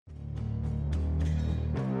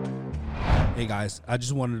Hey guys, I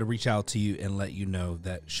just wanted to reach out to you and let you know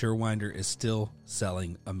that SureWinder is still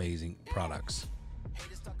selling amazing products.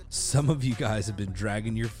 Some of you guys have been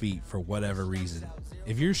dragging your feet for whatever reason.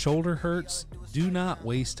 If your shoulder hurts, do not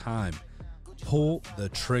waste time. Pull the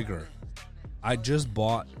trigger. I just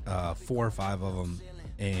bought 4 or 5 of them,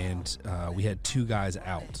 and we had 2 guys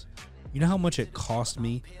out. You know how much it cost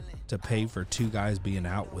me to pay for 2 guys being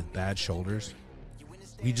out with bad shoulders?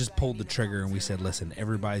 We just pulled the trigger and we said, listen,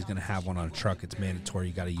 everybody's going to have one on a truck. It's mandatory.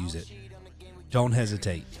 You got to use it. Don't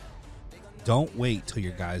hesitate. Don't wait till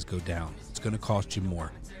your guys go down. It's going to cost you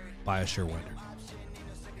more. Buy a SureWinder.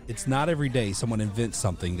 It's not every day someone invents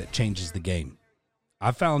something that changes the game.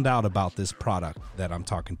 I found out about this product that I'm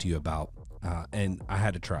talking to you about, and I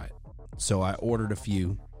had to try it. So I ordered a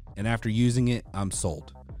few, and after using it, I'm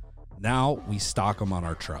sold. Now we stock them on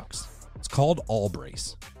our trucks. It's called All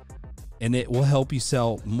Brace, and it will help you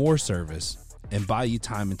sell more service and buy you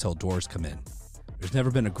time until doors come in. There's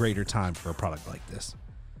never been a greater time for a product like this.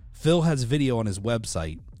 Phil has a video on his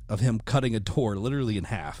website of him cutting a door literally in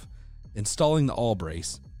half, installing the All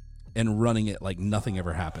Brace, and running it like nothing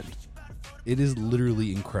ever happened. It is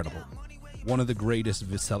literally incredible. One of the greatest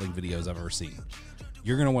selling videos I've ever seen.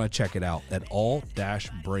 You're going to want to check it out at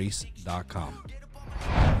all-brace.com.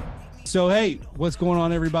 So, hey, what's going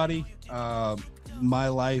on, everybody? My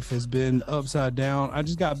life has been upside down. I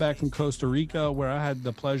just got back from Costa Rica, where I had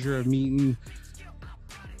the pleasure of meeting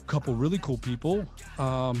a couple really cool people.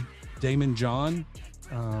 Damon John,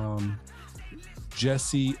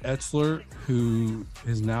 Jesse Etzler, who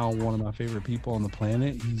is now one of my favorite people on the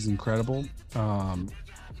planet. He's incredible.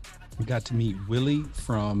 We got to meet Willie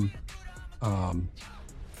from,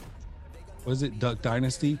 was it Duck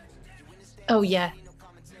Dynasty? Oh, yeah.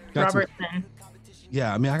 Robertson.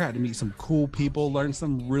 Yeah, I mean, I got to meet some cool people, learn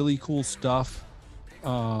some really cool stuff.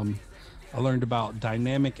 I learned about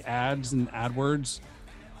dynamic ads and AdWords,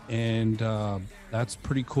 and that's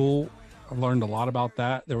pretty cool. I learned a lot about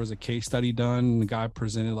that. There was a case study done, and the guy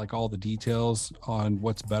presented like all the details on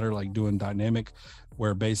what's better, like doing dynamic,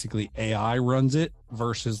 where basically AI runs it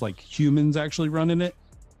versus like humans actually running it.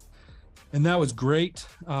 And that was great.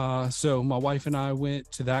 So my wife and I went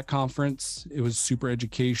to that conference. It was super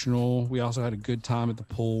educational. We also had a good time at the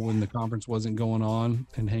pool when the conference wasn't going on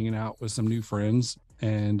and hanging out with some new friends.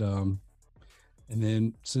 And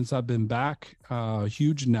then since I've been back,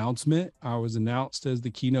 huge announcement. I was announced as the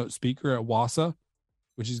keynote speaker at WASA,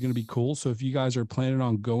 which is going to be cool. So if you guys are planning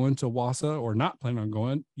on going to WASA or not planning on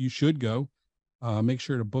going, you should go. Make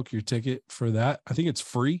sure to book your ticket for that. I think it's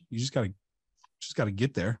free. You just got to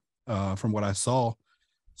get there. From what I saw.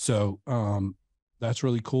 So that's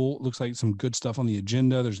really cool. It looks like some good stuff on the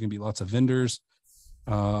agenda. There's going to be lots of vendors.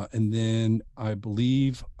 And then I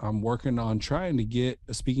believe I'm working on trying to get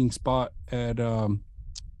a speaking spot at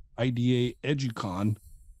IDA EduCon.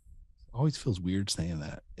 Always feels weird saying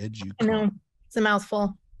that. EduCon. I know. It's a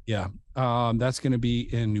mouthful. Yeah. That's going to be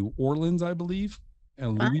in New Orleans, I believe,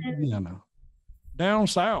 and Louisiana. Down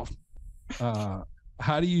south.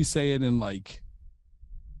 How do you say it in like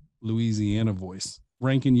Louisiana voice?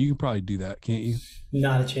 Rankin, you can probably do that, can't you?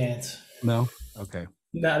 Not a chance. No? Okay.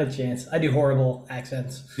 Not a chance. I do horrible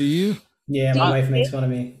accents. Do you? Yeah, my wife makes fun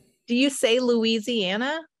of me. Do you say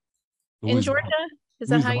Louisiana in Georgia? Is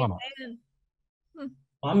that how you say it?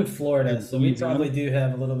 I'm in Florida, so we probably do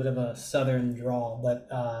have a little bit of a southern drawl, but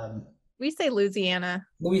we say Louisiana.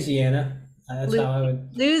 Louisiana. That's how I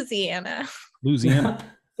would. Louisiana. Louisiana.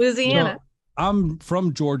 Louisiana. Well, I'm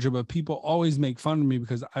from Georgia, but people always make fun of me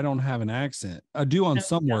because I don't have an accent. I do on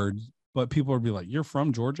some words, but people would be like, "You're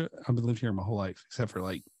from Georgia?" I've been living here my whole life, except for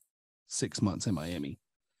like 6 months in Miami.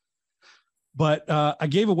 But I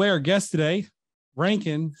gave away our guest today,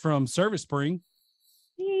 Rankin from Service Spring.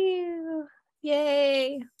 Ew.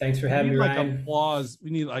 Yay. Thanks for having me, Ryan. Like applause. We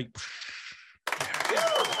need like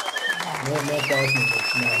more applause music.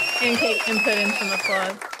 No. And Kate can put in some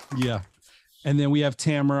applause. Yeah. And then we have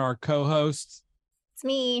Tamara, our co-host. It's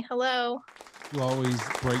me. Hello. Who always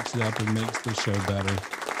breaks it up and makes the show better.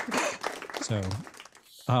 So,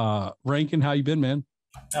 Rankin, how you been, man?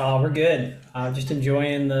 Oh, we're good. Just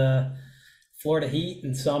enjoying the Florida heat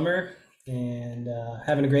and summer and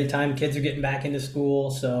having a great time. Kids are getting back into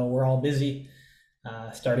school, so we're all busy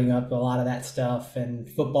starting up a lot of that stuff. And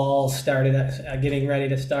football started getting ready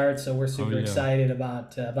to start, so we're super excited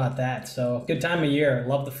about that. So good time of year.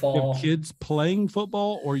 Love the fall. You have kids playing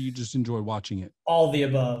football, or you just enjoy watching it? All the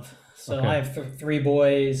above. So I have 3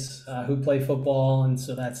 boys who play football, and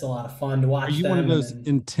so that's a lot of fun to watch. Are you one of those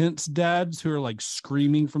intense dads who are like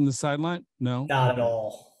screaming from the sideline? No, not at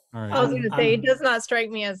all. All right. I was going to say, it does not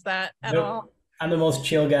strike me as that at all. I'm the most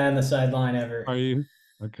chill guy on the sideline ever. Are you?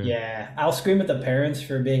 Okay. Yeah, I'll scream at the parents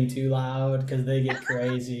for being too loud because they get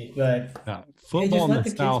crazy. But Yeah. hey, Football just in let the the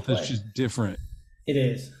kids South is play. just different. It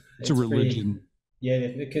is. It's a It's pretty. religion. Yeah,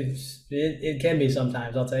 it can be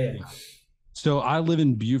sometimes. I'll tell you. Yeah. So I live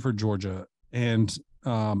in Buford, Georgia, and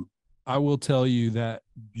I will tell you that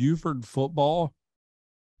Buford football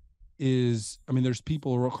is, I mean, there's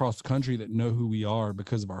people across the country that know who we are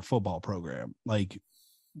because of our football program. Like,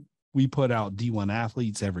 we put out D1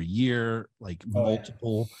 athletes every year, like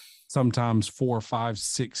multiple, sometimes 4, 5,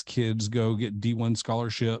 6 kids go get D1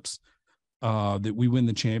 scholarships, that we win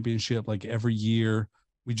the championship like every year.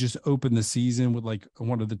 We just opened the season with like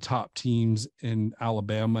one of the top teams in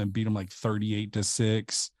Alabama and beat them like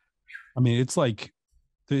 38-6. I mean, it's like,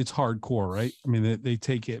 it's hardcore, right? I mean, they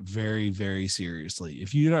take it very, very seriously.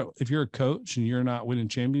 If you're a coach and you're not winning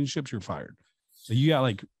championships, you're fired. So you got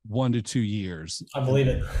like 1 to 2 years. I believe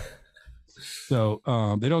it. So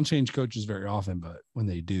they don't change coaches very often, but when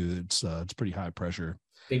they do, it's pretty high pressure.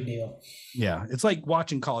 Big deal. Yeah, it's like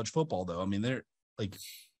watching college football, though. I mean, they're like,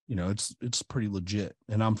 it's pretty legit,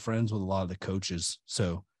 and I'm friends with a lot of the coaches,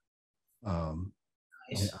 so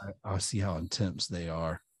Nice. I see how intense they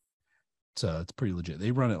are. So it's pretty legit.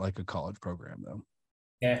 They run it like a college program, though.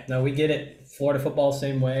 Yeah, no, we get it. Florida football,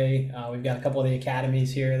 same way. We've got a couple of the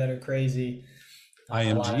academies here that are crazy.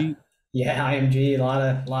 IMG. IMG, a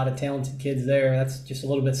lot of talented kids there. That's just a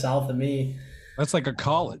little bit south of me. That's like a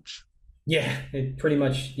college. Yeah, it pretty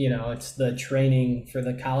much, it's the training for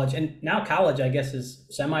the college. And now college, I guess, is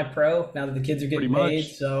semi-pro now that the kids are getting paid.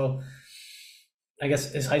 So I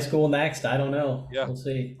guess is high school next? I don't know. Yeah. We'll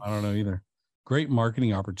see. I don't know either. Great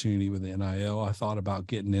marketing opportunity with the NIL. I thought about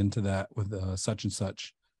getting into that with such and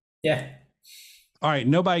such. Yeah. All right.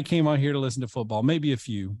 Nobody came on here to listen to football, maybe a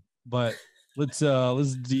few, but let's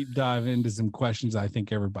deep dive into some questions I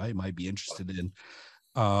think everybody might be interested in.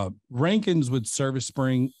 Rankins with Service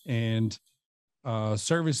Spring, and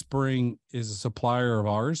Service Spring is a supplier of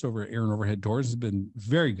ours over at Aaron Overhead Doors. Has been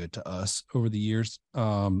very good to us over the years.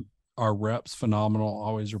 Our reps, phenomenal,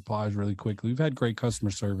 always replies really quickly. We've had great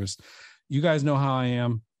customer service. You guys know how I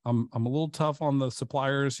am. I'm a little tough on the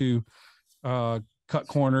suppliers who cut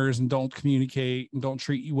corners and don't communicate and don't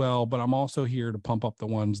treat you well, but I'm also here to pump up the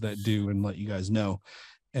ones that do and let you guys know.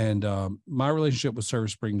 And my relationship with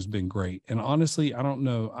Service Spring has been great. And honestly, I don't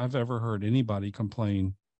know I've ever heard anybody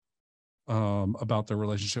complain about their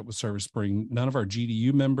relationship with Service Spring. None of our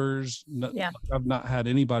GDU members, I've not had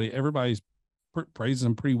anybody, everybody's praising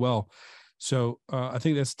them pretty well. So I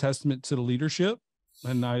think that's a testament to the leadership.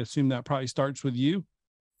 And I assume that probably starts with you.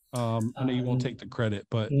 I know you won't take the credit,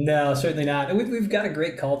 but no, certainly not. We've got a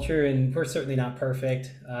great culture, and we're certainly not perfect.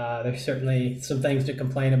 There's certainly some things to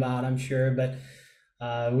complain about, I'm sure, but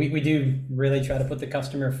we do really try to put the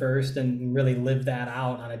customer first and really live that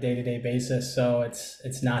out on a day-to-day basis. So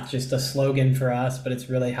it's not just a slogan for us, but it's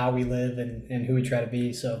really how we live and who we try to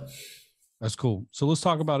be. So that's cool. So let's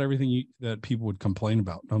talk about everything that people would complain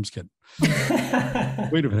about. No, I'm just kidding.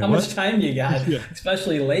 Wait a minute. How much time you got,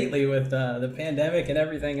 especially lately with the pandemic and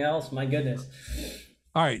everything else? My goodness.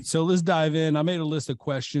 All right. So let's dive in. I made a list of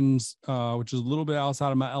questions, which is a little bit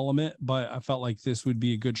outside of my element, but I felt like this would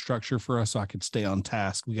be a good structure for us so I could stay on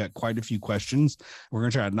task. We got quite a few questions. We're going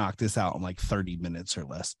to try to knock this out in like 30 minutes or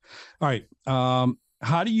less. All right.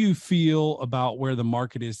 How do you feel about where the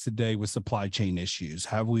market is today with supply chain issues?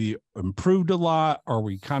 Have we improved a lot? Are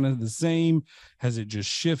we kind of the same? Has it just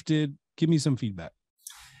shifted? Give me some feedback.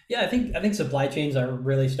 Yeah, I think supply chains are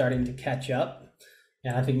really starting to catch up.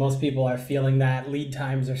 And I think most people are feeling that lead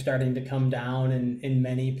times are starting to come down in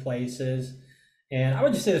many places. And I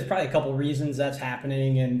would just say there's probably a couple of reasons that's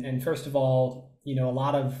happening. And first of all, a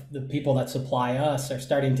lot of the people that supply us are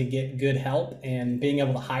starting to get good help and being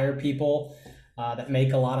able to hire people that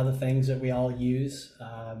make a lot of the things that we all use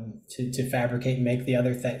to fabricate and make the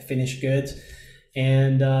other finished goods.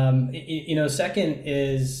 And second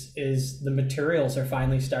is the materials are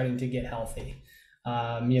finally starting to get healthy.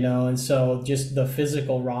 And so just the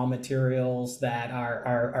physical raw materials that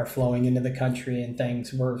are flowing into the country and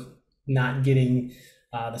things, we're not getting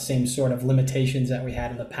the same sort of limitations that we had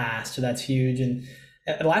in the past. So that's huge. And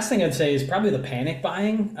the last thing I'd say is probably the panic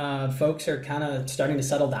buying. Folks are kind of starting to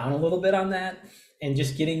settle down a little bit on that and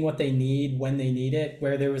just getting what they need when they need it,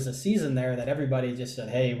 where there was a season there that everybody just said,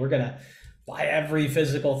 hey, we're going to buy every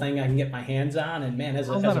physical thing I can get my hands on. And man, how's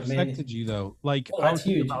that affected you though? Like I was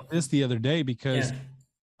thinking about this the other day because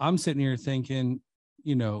I'm sitting here thinking,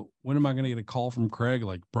 when am I going to get a call from Craig?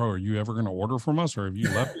 Like, bro, are you ever going to order from us or have you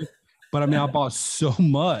left it? But I mean, I bought so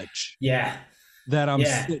much that I'm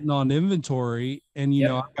sitting on inventory and,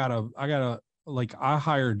 I gotta, like I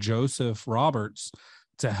hired Joseph Roberts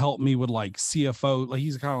to help me with like CFO. Like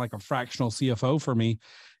he's kind of like a fractional CFO for me.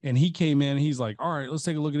 And he came in, he's like, all right, let's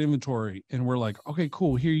take a look at inventory. And we're like, okay,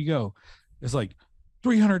 cool. Here you go. It's like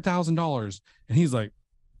 $300,000. And he's like,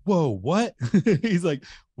 whoa, what? He's like,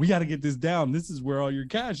 we got to get this down. This is where all your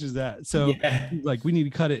cash is at. So he's like, we need to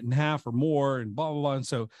cut it in half or more and blah, blah, blah. And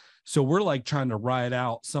so we're like trying to ride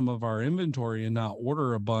out some of our inventory and not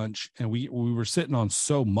order a bunch. And we were sitting on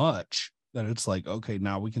so much that it's like, okay,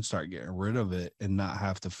 now we can start getting rid of it and not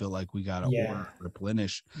have to feel like we got to order,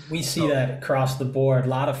 replenish. We see that across the board. A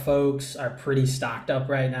lot of folks are pretty stocked up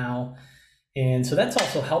right now. And so that's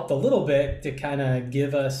also helped a little bit to kind of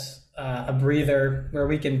give us a breather where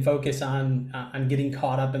we can focus on getting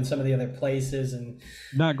caught up in some of the other places. And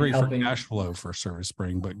not great for cash flow for Service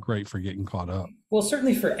Spring, but great for getting caught up. Well,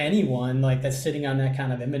 certainly for anyone like that's sitting on that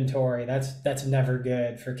kind of inventory, that's never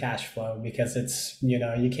good for cash flow, because it's,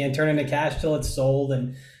 you can't turn into cash till it's sold.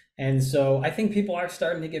 And so I think people are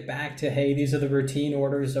starting to get back to, hey, these are the routine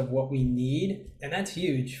orders of what we need. And that's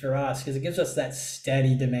huge for us because it gives us that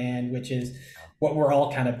steady demand, which is what we're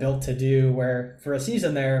all kind of built to do, where for a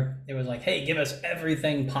season there, it was like, hey, give us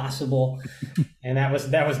everything possible. And that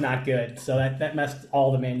was not good. So that messed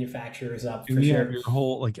all the manufacturers up for sure. Your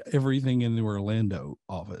whole, like everything in the Orlando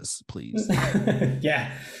office, please.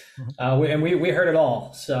 Yeah. And we heard it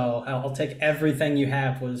all. So I'll take everything you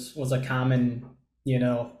have was a common,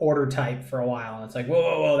 order type for a while. And it's like,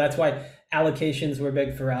 whoa. That's why allocations were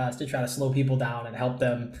big for us, to try to slow people down and help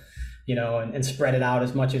them, and spread it out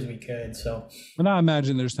as much as we could. So, and I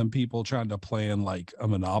imagine there's some people trying to plan like a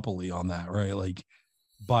monopoly on that, right? Like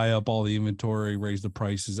buy up all the inventory, raise the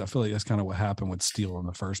prices. I feel like that's kind of what happened with steel in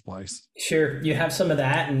the first place. Sure. You have some of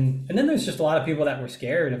that. And then there's just a lot of people that were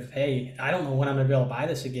scared of, hey, I don't know when I'm going to be able to buy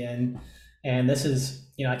this again. And this is,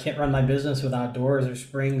 I can't run my business without doors or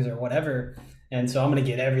springs or whatever. And so I'm going to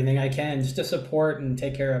get everything I can just to support and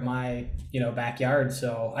take care of my, backyard.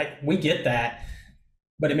 So we get that.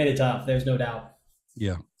 But it made it tough. There's no doubt.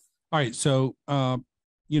 Yeah. All right. So,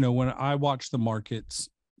 when I watch the markets,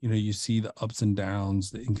 you see the ups and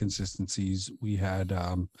downs, the inconsistencies. We had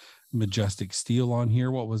Majestic Steel on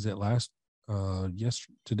here. What was it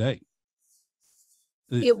today?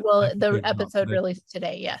 The episode released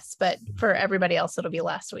today. Yes. But for everybody else, it'll be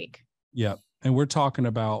last week. Yeah. And we're talking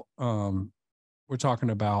about, how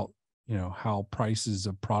prices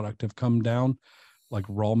of product have come down, like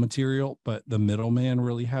raw material, but the middleman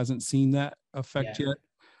really hasn't seen that effect yet.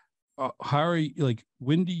 How are you, like,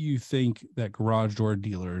 when do you think that garage door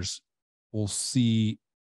dealers will see,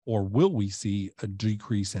 or will we see a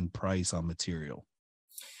decrease in price on material?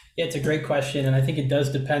 Yeah, it's a great question. And I think it does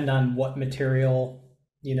depend on what material,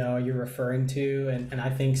 you're referring to. And I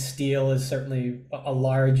think steel is certainly a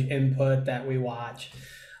large input that we watch.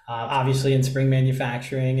 Obviously in spring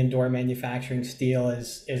manufacturing and door manufacturing, steel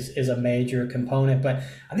is a major component, but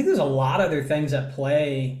I think there's a lot of other things at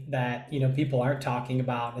play that, people aren't talking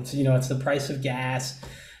about. It's, it's the price of gas.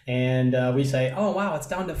 And we say, oh, wow, it's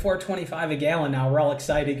down to $4.25 a gallon now. We're all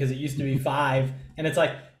excited because it used to be $5. And it's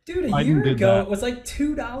like, dude, a year ago, it was like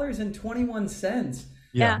 $2.21.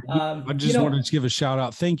 Yeah. I just wanted to give a shout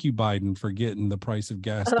out. Thank you, Biden, for getting the price of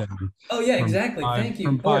gas down. Oh, yeah, exactly. Thank you.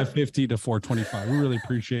 From $5.50 to $4.25. We really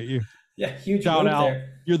appreciate you. Yeah, huge shout out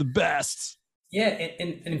there. You're the best. Yeah,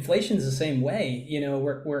 and inflation's the same way.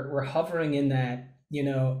 We're hovering in that,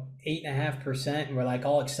 8.5%, and we're like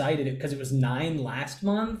all excited because it was 9 last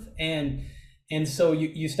month. And so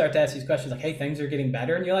you start to ask these questions like, hey, things are getting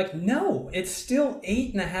better. And you're like, no, it's still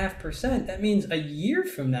 8.5%. That means a year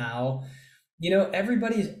from now,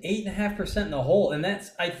 everybody's 8.5% in the hole. And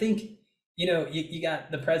that's, I think, you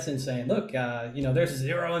got the president saying, look, there's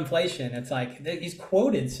zero inflation. It's like, he's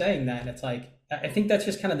quoted saying that. And it's like, I think that's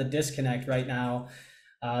just kind of the disconnect right now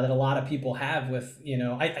that a lot of people have with,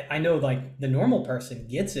 I know like the normal person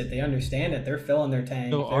gets it. They understand it. They're filling their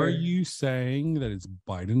tank. So are you saying that it's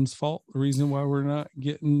Biden's fault, the reason why we're not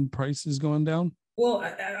getting prices going down? Well,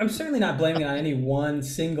 I'm certainly not blaming it on any one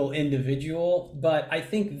single individual, but I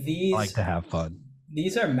think I like to have fun.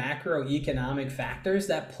 These are macroeconomic factors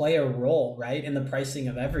that play a role, right, in the pricing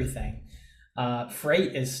of everything.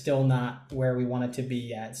 Freight is still not where we want it to be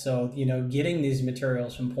yet. So, getting these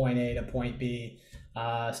materials from point A to point B,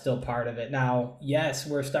 still part of it. Now, yes,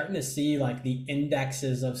 we're starting to see like the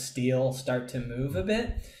indexes of steel start to move a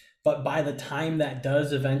bit. But by the time that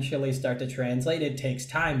does eventually start to translate, it takes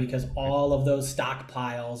time because all of those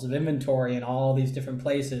stockpiles of inventory in all these different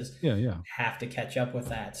places have to catch up with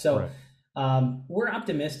that. So we're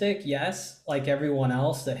optimistic, yes, like everyone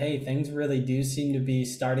else, that, hey, things really do seem to be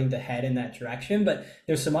starting to head in that direction. But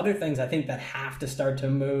there's some other things I think that have to start to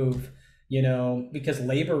move, because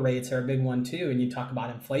labor rates are a big one too. And you talk about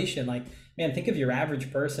inflation, like, man, think of your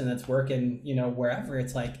average person that's working, wherever.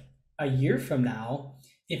 It's like a year from now,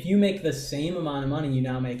 if you make the same amount of money, you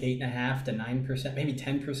now make 8.5 to 9%, maybe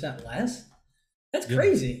 10% less. That's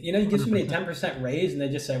crazy. You give somebody a 10% raise and they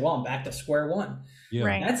just say, well, I'm back to square one. Yeah.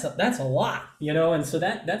 Right. That's a lot, and so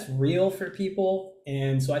that's real for people.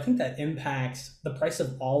 And so I think that impacts the price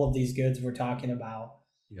of all of these goods we're talking about.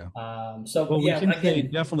 Yeah. Well, we can say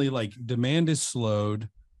definitely, like, demand is slowed.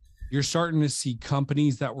 You're starting to see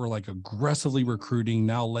companies that were like aggressively recruiting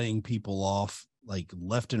now laying people off like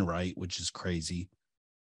left and right, which is crazy.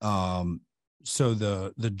 So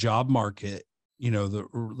the job market, the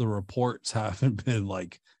reports haven't been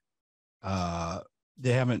like,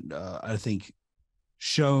 they haven't, I think,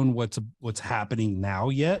 shown what's happening now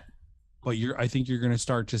yet, but I think you're going to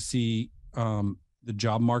start to see, the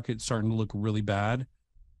job market starting to look really bad.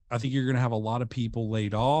 I think you're going to have a lot of people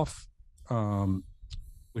laid off,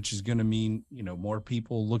 which is going to mean, more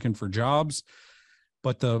people looking for jobs.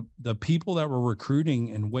 But the people that were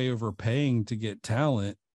recruiting and way overpaying to get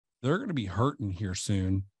talent, they're going to be hurting here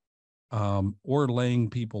soon, or laying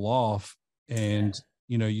people off. And,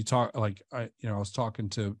 you talk like, I was talking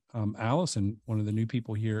to Allison, one of the new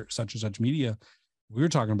people here, such and such media. We were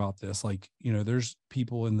talking about this, like, there's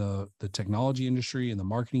people in the technology industry and the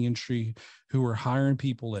marketing industry who are hiring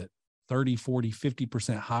people at 30, 40,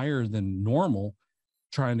 50% higher than normal,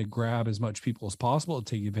 trying to grab as much people as possible to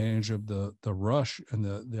take advantage of the rush and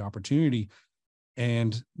the opportunity.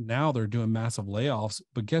 And now they're doing massive layoffs,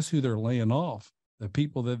 but guess who they're laying off? The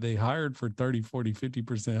people that they hired for 30, 40,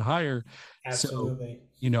 50% higher. Absolutely.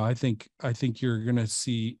 So, I think you're going to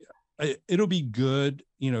see, it'll be good,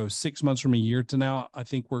 6 months from a year to now. I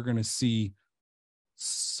think we're going to see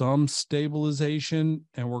some stabilization,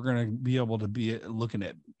 and we're going to be able to be looking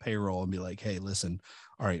at payroll and be like, hey, listen,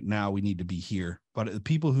 all right, now we need to be here. But the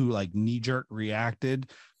people who like knee jerk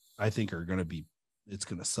reacted, I think it's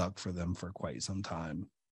going to suck for them for quite some time.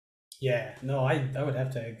 Yeah, no, I would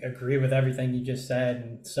have to agree with everything you just said.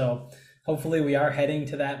 And so hopefully we are heading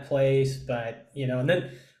to that place, but, and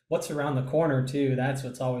then what's around the corner too, that's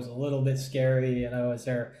what's always a little bit scary. Is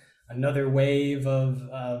there another wave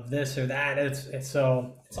of this or that? It's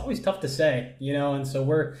always tough to say, and so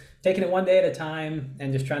we're taking it one day at a time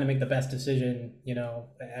and just trying to make the best decision,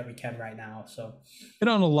 that we can right now. So, and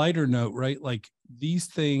on a lighter note, right, like these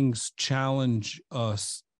things challenge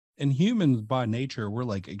us, and humans by nature, we're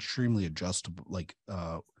like extremely adjustable. Like,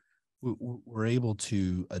 we're able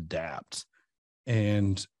to adapt.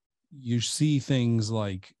 And you see things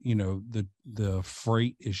like, the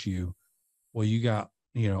freight issue. Well, you got,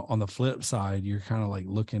 on the flip side, you're kind of like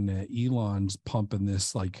looking at Elon's pumping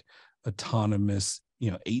this like autonomous,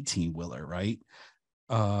 18-wheeler, right?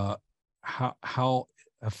 How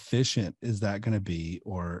efficient is that going to be?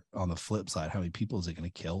 Or on the flip side, how many people is it going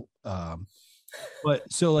to kill? But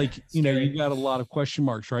so like, you got a lot of question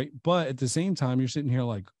marks, right? But at the same time, you're sitting here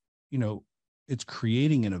like, it's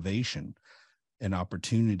creating innovation and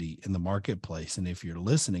opportunity in the marketplace. And if you're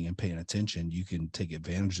listening and paying attention, you can take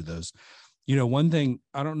advantage of those. One thing,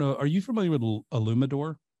 I don't know, are you familiar with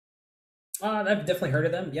Illumador? I've definitely heard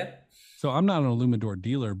of them. Yep. So I'm not an Illumador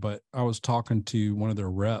dealer, but I was talking to one of their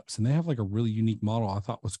reps, and they have like a really unique model I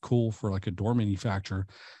thought was cool for like a door manufacturer.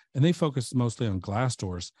 And they focus mostly on glass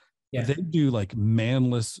doors. Yeah. But they do like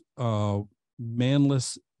manless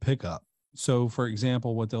pickup. So for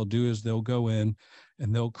example, what they'll do is they'll go in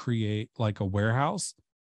and they'll create like a warehouse,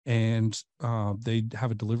 and they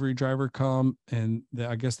have a delivery driver come, and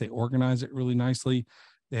I guess they organize it really nicely.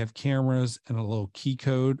 They have cameras and a little key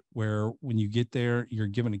code where when you get there, you're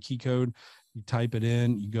given a key code, you type it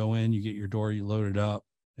in, you go in, you get your door, you load it up,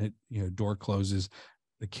 door closes.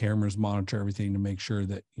 The cameras monitor everything to make sure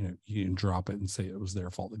that, you didn't drop it and say it was their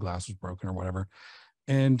fault, the glass was broken or whatever,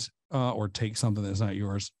 and or take something that's not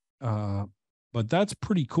yours. But that's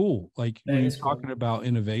pretty cool. Like when you're talking about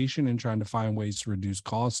innovation and trying to find ways to reduce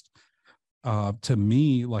cost, to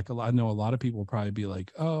me, like I know a lot of people will probably be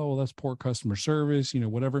like, oh, well, that's poor customer service,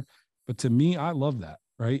 whatever. But to me, I love that.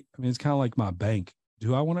 Right. I mean, it's kind of like my bank.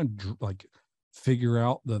 Do I want to like figure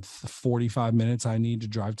out the 45 minutes I need to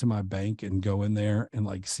drive to my bank and go in there and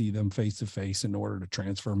like see them face to face in order to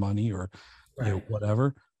transfer money or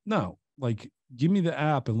whatever? No, like give me the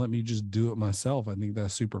app and let me just do it myself. I think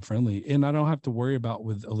that's super friendly. And I don't have to worry about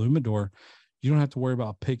with Illumador. You don't have to worry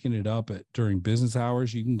about picking it up during business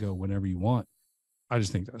hours. You can go whenever you want. I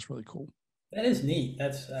just think that's really cool. That is neat.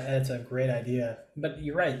 That's a great idea. But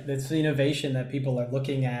you're right. That's the innovation that people are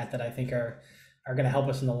looking at that I think are going to help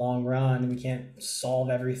us in the long run. We can't solve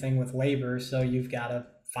everything with labor, so you've got to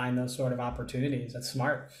find those sort of opportunities. That's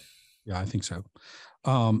smart. Yeah, I think so.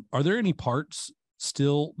 Are there any parts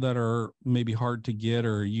still that are maybe hard to get,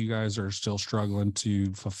 or you guys are still struggling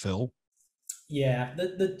to fulfill? Yeah,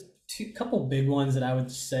 the two couple big ones that I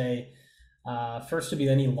would say, first would be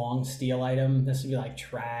any long steel item. This would be like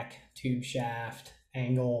track, tube shaft,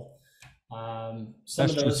 angle. Some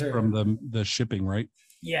That's of those just are, from the shipping, right?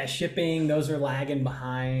 yeah, shipping. Those are lagging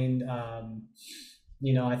behind. I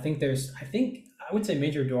would say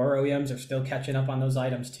major door OEMs are still catching up on those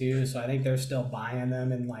items too. So I think they're still buying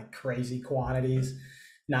them in like crazy quantities,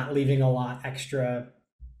 not leaving a lot extra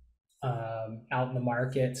out in the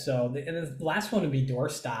market. So and the last one would be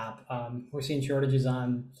doorstop. We're seeing shortages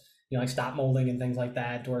on, like stop molding and things like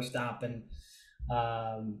that, doorstop, and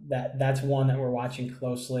that's one that we're watching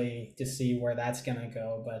closely to see where that's going to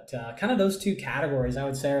go. But kind of those two categories, I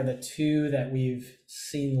would say, are the two that we've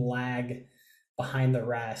seen lag behind the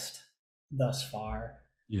rest thus far.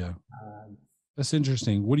 Yeah, that's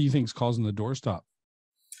interesting. What do you think is causing the doorstop?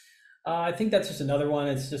 I think that's just another one.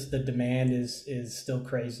 It's just the demand is still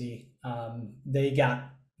crazy. They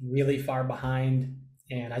got really far behind,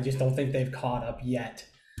 and I just don't think they've caught up yet.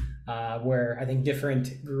 Where I think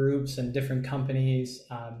different groups and different companies,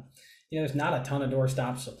 there's not a ton of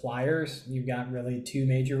doorstop suppliers. You've got really two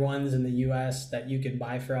major ones in the U.S. that you can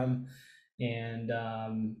buy from, and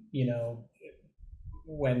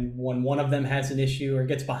when one of them has an issue or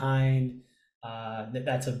gets behind,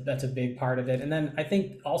 that's a big part of it. And then I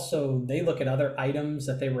think also they look at other items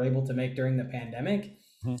that they were able to make during the pandemic,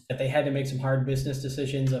 that they had to make some hard business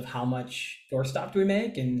decisions of how much doorstop do we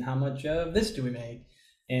make and how much of this do we make.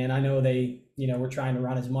 And I know they, we're trying to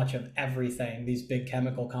run as much of everything, these big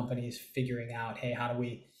chemical companies figuring out, hey, how do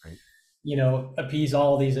we, appease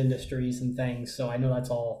all these industries and things. So I know that's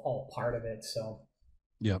all part of it. So,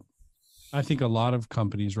 yeah. I think a lot of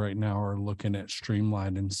companies right now are looking at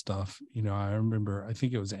streamlining stuff. I remember, I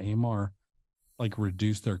think it was AMR, like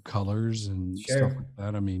reduce their colors and stuff like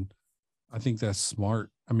that. I mean, I think that's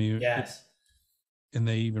smart. I mean, yes. And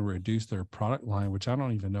they even reduced their product line, which I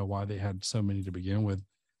don't even know why they had so many to begin with.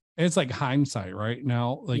 And it's like hindsight right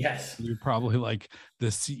now. Like, yes. You're probably like the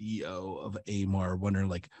CEO of AMR wondering,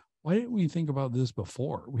 like, why didn't we think about this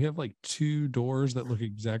before? We have like two doors that look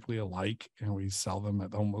exactly alike and we sell them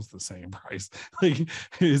at almost the same price. Like, it's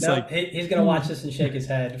he's going to watch this and shake his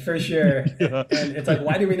head for sure. Yeah. And it's like,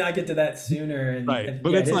 why did we not get to that sooner? And, right.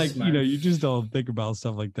 But it's like, smart. You just don't think about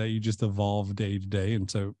stuff like that. You just evolve day to day.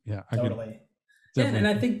 And so, yeah, totally. And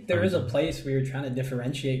I think there is a place where you're trying to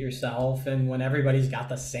differentiate yourself. And when everybody's got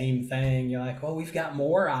the same thing, you're like, well, we've got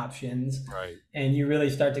more options. Right. And you really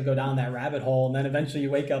start to go down that rabbit hole. And then eventually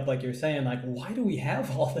you wake up, like you're saying, like, why do we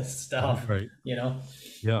have all this stuff? Right. Yep.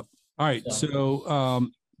 All right. So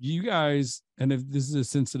you guys, and if this is a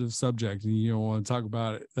sensitive subject and you don't want to talk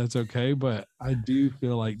about it, that's okay. But I do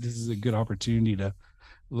feel like this is a good opportunity to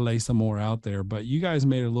lay some more out there. But you guys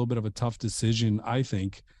made a little bit of a tough decision, I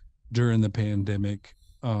think, during the pandemic.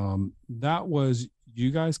 That was, you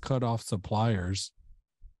guys cut off suppliers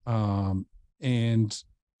and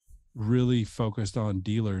really focused on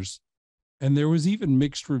dealers. And there was even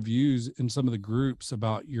mixed reviews in some of the groups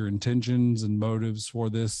about your intentions and motives for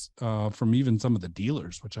this from even some of the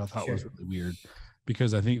dealers, which I thought was really weird,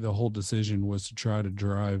 because I think the whole decision was to try to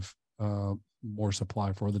drive more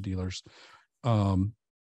supply for the dealers.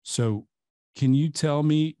 So can you tell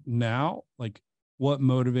me now, like, what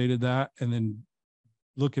motivated that? And then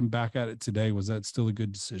looking back at it today, was that still a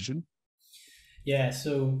good decision? Yeah.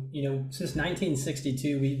 So, since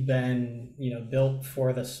 1962, we've been, built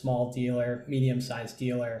for the small dealer, medium-sized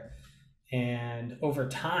dealer. And over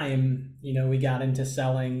time, we got into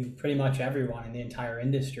selling pretty much everyone in the entire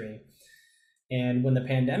industry. And when the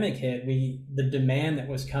pandemic hit, the demand that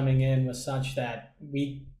was coming in was such that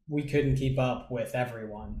we couldn't keep up with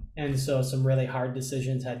everyone. And so some really hard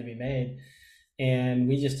decisions had to be made. And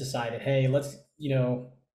we just decided, hey, let's,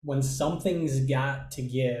 when something's got to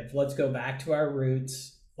give, let's go back to our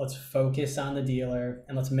roots. Let's focus on the dealer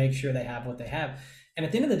and let's make sure they have what they have. And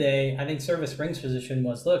at the end of the day, I think Service Spring's position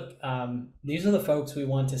was, look, these are the folks we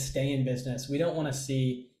want to stay in business. We don't want to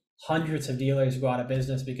see hundreds of dealers go out of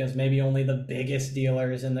business because maybe only the biggest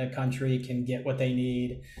dealers in the country can get what they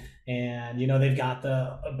need. And, they've got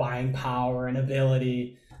the buying power and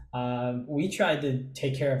ability. We tried to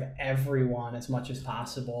take care of everyone as much as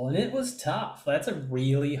possible, and it was tough. That's a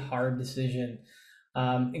really hard decision.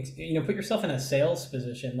 Put yourself in a sales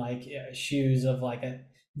position, like shoes of like,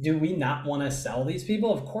 do we not want to sell these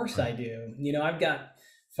people? Of course I do. I've got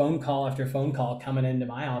phone call after phone call coming into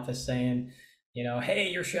my office saying, hey,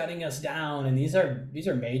 you're shutting us down. And these are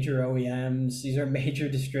major OEMs. These are major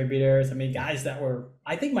distributors. I mean, guys that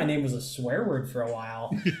I think my name was a swear word for a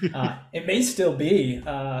while. It may still be,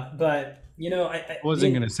 but I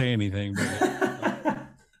wasn't going to say anything,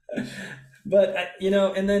 but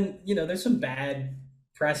and then, there's some bad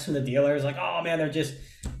press from the dealers, like, oh man, they're just,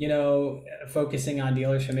 focusing on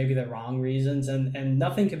dealers for maybe the wrong reasons. And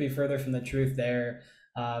nothing could be further from the truth there.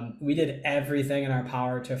 We did everything in our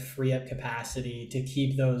power to free up capacity to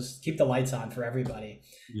keep the lights on for everybody.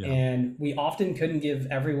 Yeah. And we often couldn't give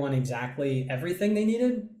everyone exactly everything they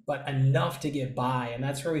needed, but enough to get by. And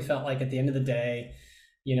that's where we felt like at the end of the day,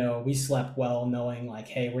 we slept well knowing like,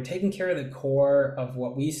 hey, we're taking care of the core of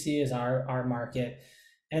what we see as our market.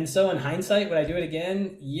 And so in hindsight, would I do it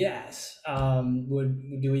again? Yes.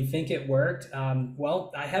 Do we think it worked?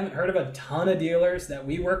 Well, I haven't heard of a ton of dealers that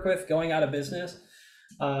we work with going out of business.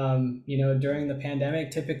 During the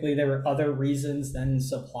pandemic, typically there were other reasons than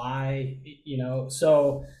supply,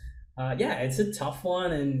 so it's a tough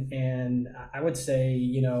one. And I would say,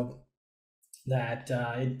 that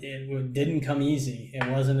it didn't come easy. It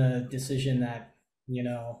wasn't a decision that,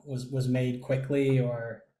 was made quickly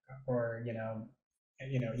or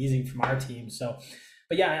easy from our team. So,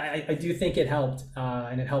 but yeah, I do think it helped,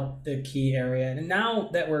 and it helped the key area. And now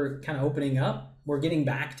that we're kind of opening up, we're getting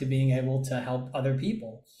back to being able to help other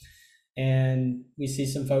people. And we see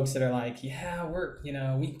some folks that are like, yeah,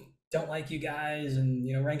 we don't like you guys.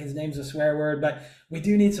 And, Rankin's name's a swear word, but we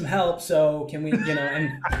do need some help. So can we,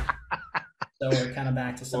 and so we're kind of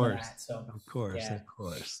back to some of that. So of course.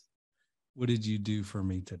 What did you do for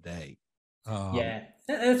me today? Yeah,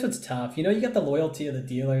 that's what's tough. You got the loyalty of the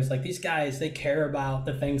dealers. Like these guys, they care about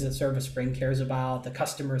the things that Service Spring cares about, the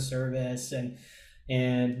customer service and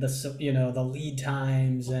the the lead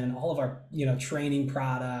times and all of our training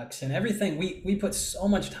products and everything. We put so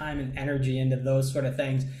much time and energy into those sort of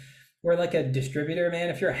things. We're like a distributor, man.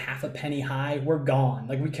 If you're a half a penny high, we're gone.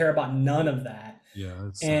 Like we care about none of that. Yeah.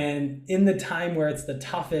 And in the time where it's the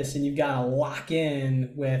toughest and you've got to lock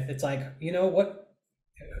in with, it's like, what,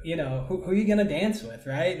 who are you going to dance with?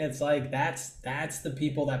 Right. And it's like, that's the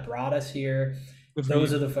people that brought us here.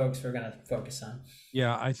 Those are the folks we're going to focus on.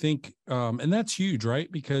 Yeah, I think, and that's huge,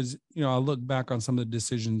 right? Because, I look back on some of the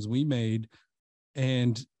decisions we made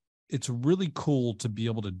and it's really cool to be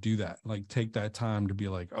able to do that. Like take that time to be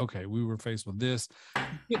like, okay, we were faced with this.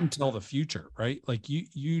 You couldn't tell the future, right? Like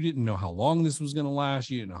you didn't know how long this was going to last.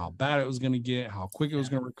 You didn't know how bad it was going to get, how quick it was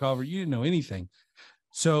going to recover. You didn't know anything.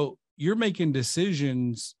 So you're making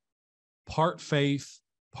decisions, part faith,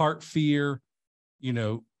 part fear,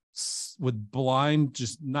 with blind,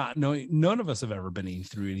 just not knowing. None of us have ever been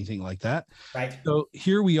through anything like that. Right. So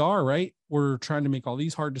here we are, right? We're trying to make all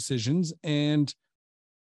these hard decisions and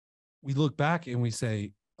we look back and we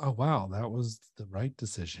say, oh, wow, that was the right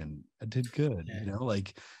decision. I did good,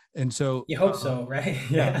 and so you hope so, right?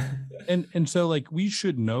 Yeah. And so like, we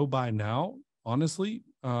should know by now, honestly,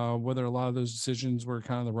 whether a lot of those decisions were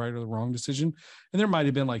kind of the right or the wrong decision. And there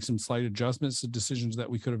might've been like some slight adjustments to decisions that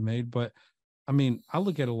we could have made, but I mean, I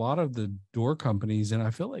look at a lot of the door companies and I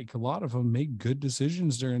feel like a lot of them made good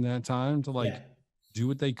decisions during that time to do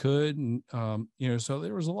what they could. And, so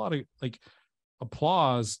there was a lot of like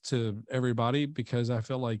applause to everybody because I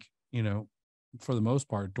feel like, for the most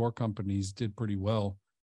part, door companies did pretty well.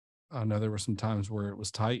 I know there were some times where it was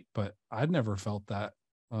tight, but I'd never felt that.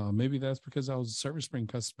 Maybe that's because I was a Service Spring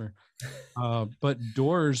customer. But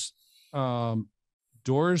doors, we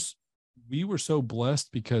were so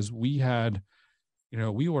blessed because we had,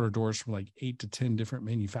 we ordered doors from like 8 to 10 different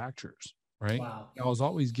manufacturers, right? Wow. I was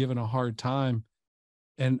always given a hard time.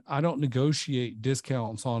 And I don't negotiate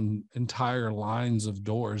discounts on entire lines of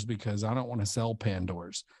doors because I don't want to sell pan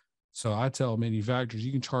doors. So I tell manufacturers,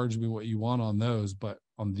 you can charge me what you want on those, but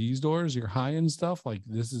on these doors, your high-end stuff, like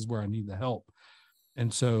this is where I need the help.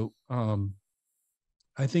 And so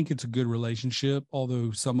I think it's a good relationship,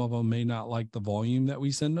 although some of them may not like the volume that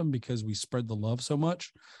we send them because we spread the love so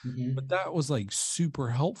much. Mm-hmm. But that was like super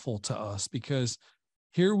helpful to us because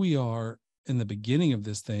here we are in the beginning of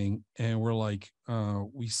this thing and we're like,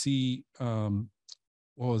 we see, Clopay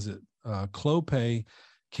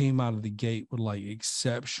came out of the gate with like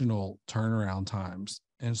exceptional turnaround times.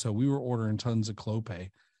 And so we were ordering tons of Clopay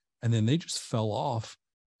and then they just fell off.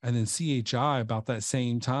 And then CHI about that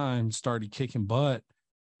same time started kicking butt.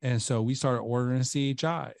 And so we started ordering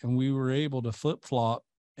CHI and we were able to flip flop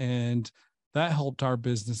and that helped our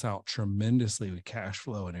business out tremendously with cash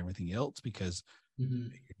flow and everything else because you're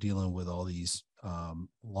dealing with all these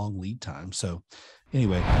long lead times. So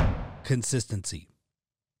anyway, consistency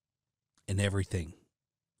in everything,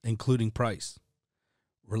 including price,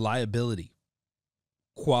 reliability,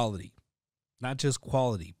 quality. Not just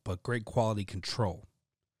quality, but great quality control.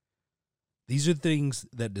 These are things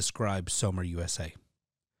that describe Somer USA.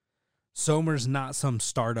 Somer's not some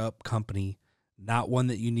startup company, not one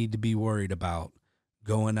that you need to be worried about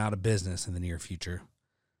going out of business in the near future.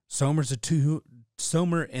 Somer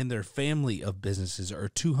and their family of businesses are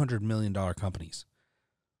 $200 million companies.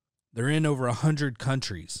 They're in over 100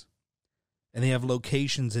 countries, and they have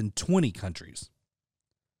locations in 20 countries.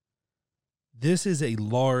 This is a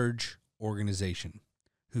large organization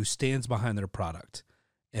who stands behind their product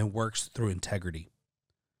and works through integrity.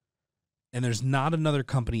 And there's not another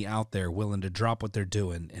company out there willing to drop what they're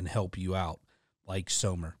doing and help you out like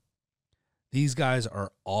Somer. These guys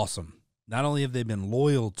are awesome. Not only have they been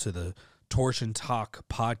loyal to the Torch and Talk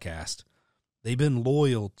podcast, they've been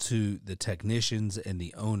loyal to the technicians and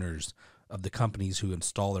the owners of the companies who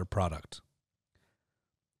install their product.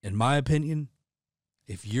 In my opinion,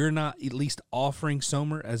 if you're not at least offering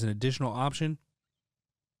Somer as an additional option,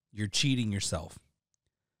 you're cheating yourself.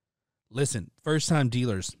 Listen, first-time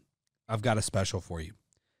dealers, I've got a special for you.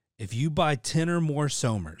 If you buy 10 or more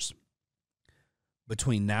Somers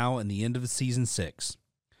between now and the end of season 6,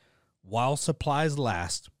 while supplies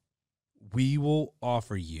last, we will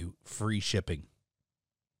offer you free shipping.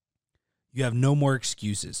 You have no more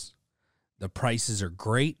excuses. The prices are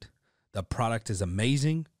great. The product is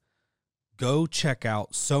amazing. Go check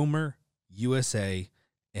out Somer USA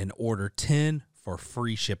and order 10 for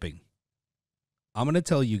free shipping. I'm going to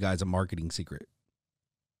tell you guys a marketing secret.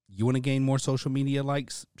 You want to gain more social media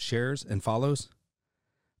likes, shares, and follows?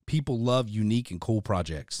 People love unique and cool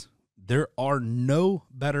projects. There are no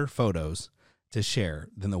better photos to share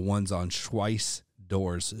than the ones on Schweiss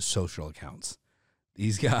Doors social accounts.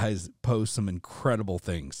 These guys post some incredible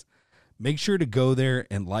things. Make sure to go there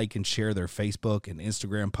and like and share their Facebook and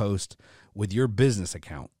Instagram post with your business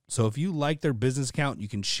account. So if you like their business account, you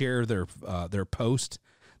can share their post.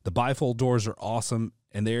 The bifold doors are awesome,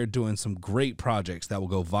 and they're doing some great projects that will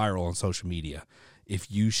go viral on social media if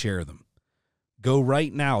you share them. Go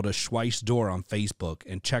right now to Schweiss Door on Facebook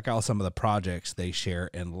and check out some of the projects they share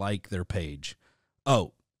and like their page.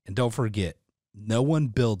 Oh, and don't forget, no one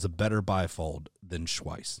builds a better bifold than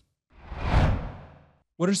Schweiss.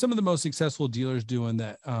 What are some of the most successful dealers doing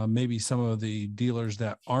that maybe some of the dealers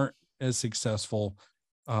that aren't as successful?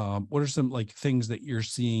 What are some like things that you're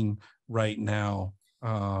seeing right now?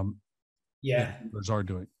 Dealers are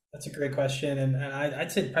doing. That's a great question. And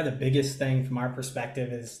I'd say probably the biggest thing from our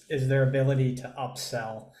perspective is their ability to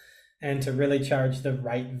upsell and to really charge the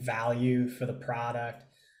right value for the product.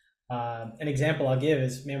 An example I'll give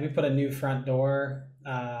is, we put a new front door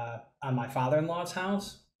on my father-in-law's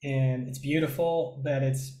house, and it's beautiful, but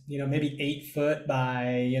it's, maybe 8 foot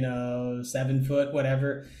by, 7 foot,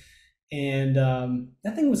 whatever. And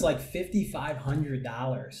that thing was like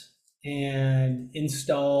 $5,500. And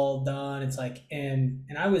installed, done. It's like, and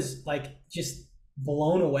I was like just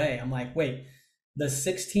blown away. I'm like, wait, the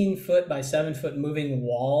 16 foot by 7 foot moving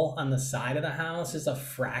wall on the side of the house is a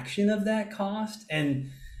fraction of that cost. And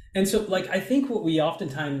so like, I think what we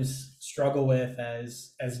oftentimes struggle with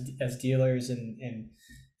as dealers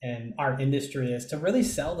and our industry is to really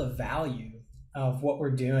sell the value of what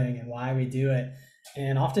we're doing and why we do it.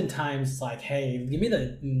 And oftentimes it's like, hey, give me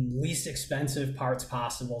the least expensive parts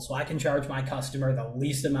possible so I can charge my customer the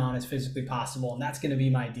least amount as physically possible. And that's going to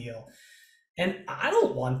be my deal. And I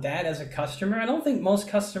don't want that as a customer. I don't think most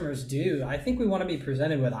customers do. I think we want to be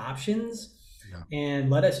presented with options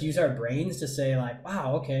and let us use our brains to say like,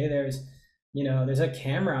 wow, okay, there's a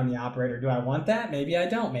camera on the operator. Do I want that? Maybe I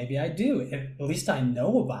don't. Maybe I do. At least I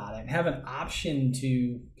know about it and have an option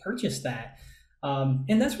to purchase that.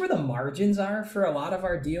 And that's where the margins are for a lot of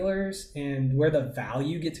our dealers and where the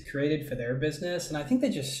value gets created for their business. And I think they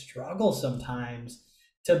just struggle sometimes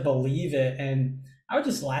to believe it. And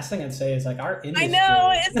last thing I'd say is like our industry. I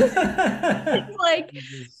know it's like,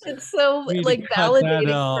 it's so like validating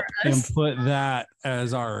for us. And put that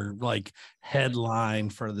as our like headline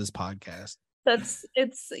for this podcast.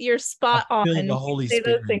 You're spot on. The Holy say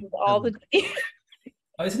Spirit. Those things all the time.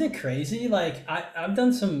 Oh, isn't it crazy? Like I've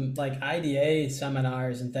done some like IDA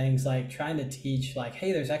seminars and things like trying to teach like,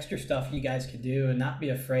 hey, there's extra stuff you guys could do and not be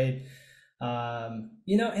afraid. And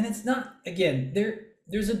it's not, again,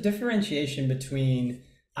 there's a differentiation between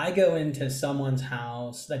I go into someone's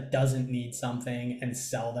house that doesn't need something and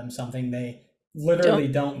sell them something they literally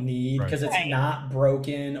don't need because it's not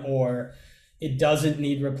broken or it doesn't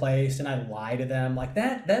need replaced, and I lie to them like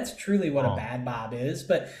that. That's truly what a bad Bob is.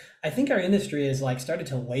 But I think our industry is like started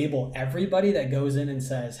to label everybody that goes in and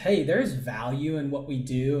says, hey, there's value in what we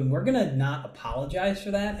do, and we're going to not apologize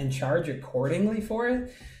for that and charge accordingly for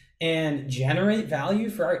it. and generate value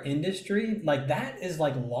for our industry, like that is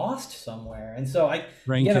like lost somewhere. And so I'm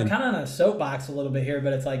kind of on a soapbox a little bit here,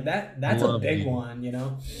 but it's like that's a big one, you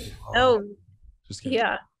know? Oh, just kidding.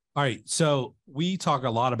 Yeah. All right. So we talk a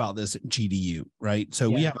lot about this at GDU, right?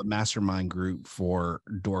 So we have a mastermind group for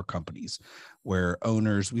door companies where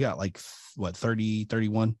owners, we got like what, 30,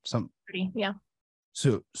 31, something. 30, yeah.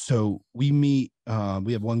 So we meet,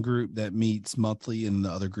 we have one group that meets monthly and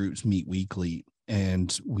the other groups meet weekly.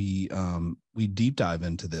 And we deep dive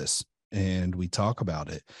into this and we talk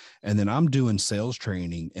about it. And then I'm doing sales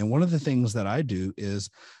training. And one of the things that I do is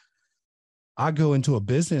I go into a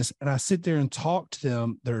business and I sit there and talk to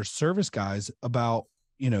them, their service guys, about,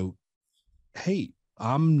 you know, hey,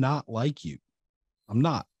 I'm not like you. I'm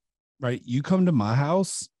not, right? You come to my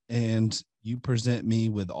house and you present me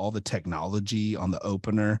with all the technology on the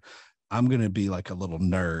opener. I'm going to be like a little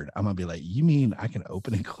nerd. I'm going to be like, you mean I can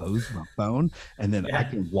open and close my phone and then I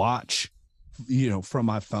can watch, you know, from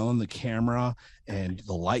my phone, the camera, and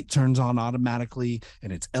the light turns on automatically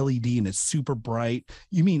and it's LED and it's super bright.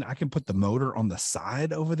 You mean I can put the motor on the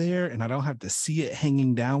side over there and I don't have to see it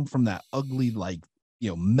hanging down from that ugly, like, you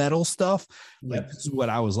know, metal stuff? Like, this is what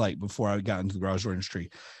I was like before I got into the garage door industry.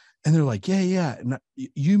 And they're like, yeah. And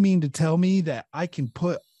you mean to tell me that I can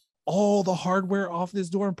put all the hardware off this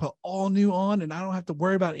door and put all new on and I don't have to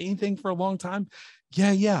worry about anything for a long time?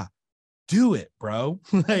 Yeah. Do it, bro.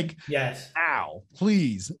 Like, yes. Ow,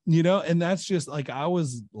 please. You know, and that's just like, I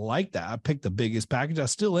was like that. I picked the biggest package. I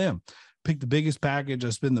still am. Pick the biggest package. I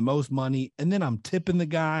spend the most money. And then I'm tipping the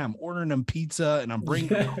guy. I'm ordering him pizza and I'm bringing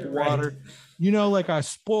him water. You know, like I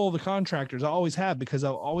spoil the contractors. I always have, because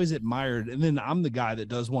I've always admired. And then I'm the guy that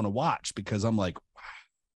does want to watch because I'm like, wow,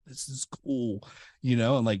 this is cool. You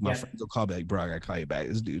know, and like my friends will call me like, bro, I gotta call you back.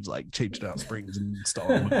 This dude's like changing out springs and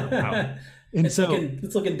installing them. And it's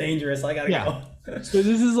looking dangerous. I gotta go. So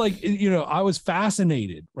this is like, you know, I was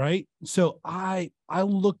fascinated, right? So I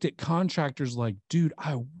looked at contractors like, dude,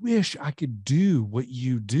 I wish I could do what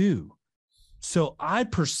you do. So I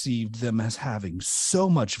perceived them as having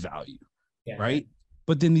so much value, right?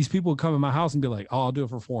 But then these people would come in my house and be like, oh, I'll do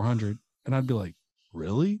it for 400. And I'd be like,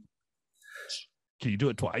 really? Can you do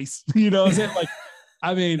it twice? You know what I'm saying? Like,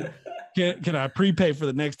 I mean, can I prepay for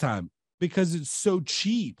the next time? Because it's so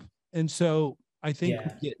cheap. And so I think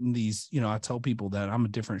getting these, you know, I tell people that I'm a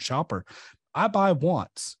different shopper. I buy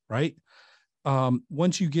once, right?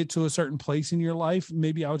 Once you get to a certain place in your life,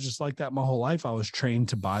 maybe I was just like that my whole life. I was trained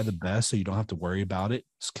to buy the best so you don't have to worry about it.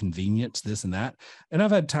 It's convenience, this and that. And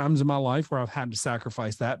I've had times in my life where I've had to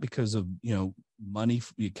sacrifice that because of, you know, money,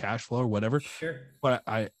 cash flow or whatever. Sure. But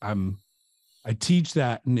I teach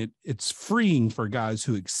that, and it's freeing for guys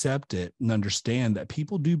who accept it and understand that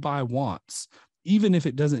people do buy wants. Even if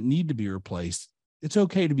it doesn't need to be replaced, it's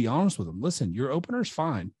okay to be honest with them. Listen, your opener's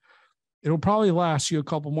fine. It'll probably last you a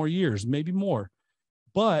couple more years, maybe more.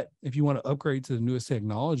 But if you want to upgrade to the newest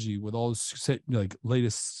technology with all this, like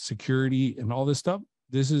latest security and all this stuff,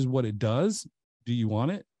 this is what it does. Do you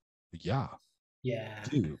want it? Yeah.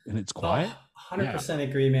 Do. And it's quiet. 100%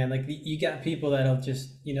 agree, man. Like you got people that'll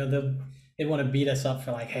just, you know, they want to beat us up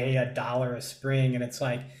for like, hey, $1 a spring. And it's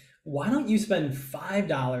like, why don't you spend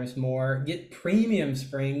 $5 more, get premium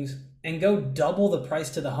springs, and go double the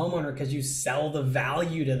price to the homeowner because you sell the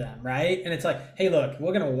value to them, right? And it's like, hey, look,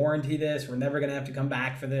 we're going to warranty this. We're never going to have to come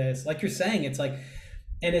back for this. Like you're saying, it's like,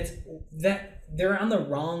 and it's that they're on the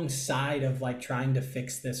wrong side of like trying to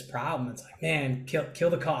fix this problem. It's like, man,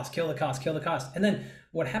 kill the cost. And then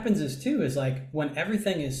what happens is too, is like when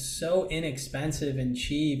everything is so inexpensive and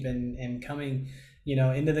cheap and coming, you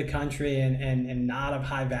know, into the country and not of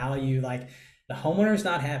high value, like the homeowner's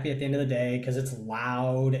not happy at the end of the day because it's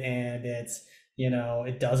loud and it's, you know,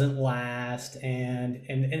 it doesn't last. And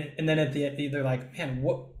then at the end, they're like, man,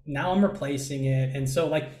 what, now I'm replacing it. And so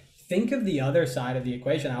like, think of the other side of the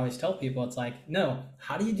equation. I always tell people, it's like, no,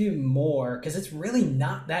 how do you do more? Because it's really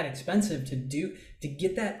not that expensive to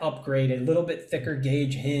get that upgraded, a little bit thicker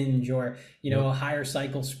gauge hinge or, you know, a higher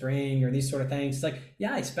cycle spring or these sort of things. It's like,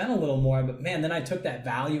 yeah, I spent a little more, but man, then I took that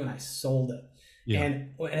value and I sold it. Yeah.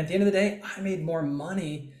 And at the end of the day, I made more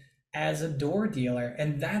money as a door dealer.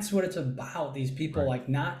 And that's what it's about. These people like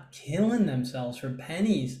not killing themselves for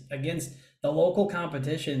pennies against the local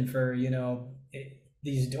competition for, you know,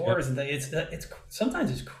 these doors. It's sometimes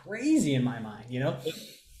it's crazy in my mind, you know?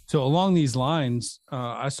 So along these lines,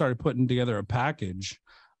 I started putting together a package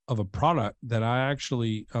of a product that I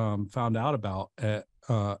actually found out about at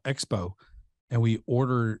Expo, and we've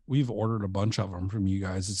ordered a bunch of them from you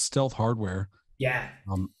guys. It's Stealth Hardware. Yeah.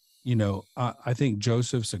 You know, I think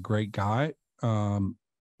Joseph's a great guy,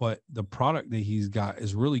 but the product that he's got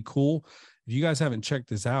is really cool. if you guys haven't checked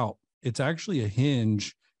this out, it's actually a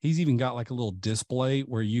hinge. He's even got like a little display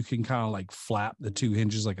where you can kind of like flap the two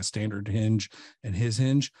hinges, like a standard hinge and his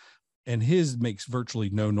hinge, and his makes virtually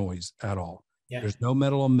no noise at all. Yeah. There's no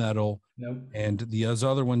metal on metal. Nope. And the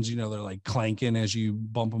other ones, you know, they're like clanking as you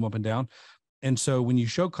bump them up and down. And so when you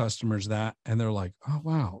show customers that and they're like, oh,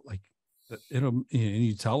 wow, like it'll, and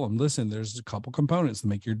you tell them, listen, there's a couple components that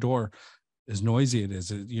make your door as noisy it is.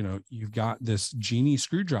 You know, you've got this Genie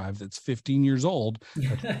screwdriver that's 15 years old,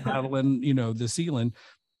 that's rattling, you know, the ceiling.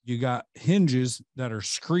 You got hinges that are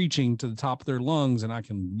screeching to the top of their lungs, and I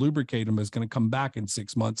can lubricate them. It's going to come back in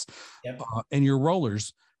 6 months. Yep. And your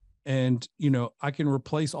rollers, and you know, I can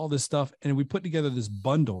replace all this stuff. And we put together this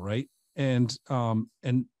bundle, right? And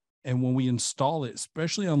when we install it,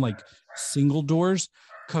 especially on like single doors,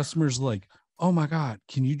 customers like, oh my God,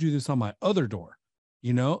 can you do this on my other door?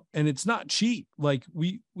 You know, and it's not cheap. Like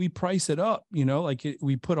we price it up, you know, like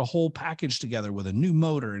we put a whole package together with a new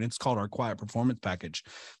motor, and it's called our Quiet Performance Package.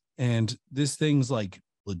 And this thing's like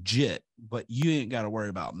legit, but you ain't got to worry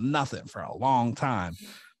about nothing for a long time.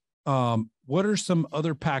 What are some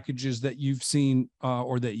other packages that you've seen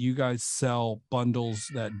or that you guys sell, bundles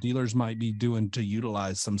that dealers might be doing to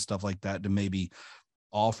utilize some stuff like that to maybe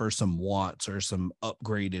offer some wants or some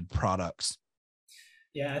upgraded products?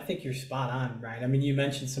 Yeah, I think you're spot on, right? I mean, you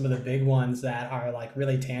mentioned some of the big ones that are like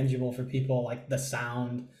really tangible for people, like the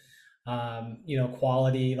sound, you know,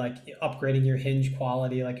 quality, like upgrading your hinge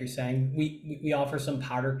quality, like you're saying. We offer some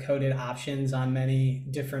powder coated options on many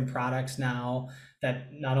different products now that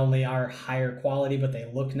not only are higher quality, but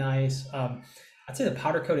they look nice. I'd say the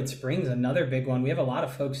powder coated springs, another big one. We have a lot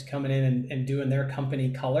of folks coming in and doing their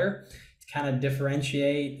company color to kind of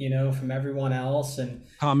differentiate, you know, from everyone else. And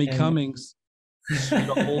Tommy Cummings. The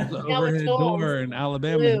old overhead door in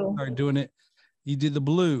Alabama, he started doing it. He did the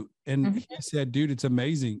blue, and he said, dude, it's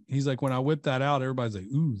amazing. He's like, when I whip that out, everybody's like,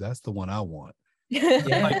 ooh, that's the one I want.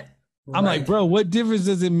 Yeah. I'm like, bro, what difference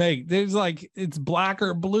does it make? There's like, it's black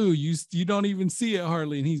or blue. You don't even see it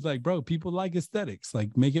hardly. And he's like, bro, people like aesthetics,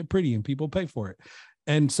 like make it pretty and people pay for it.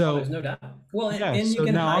 And so there's no doubt. Well, and you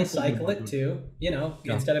can high cycle it too. You know,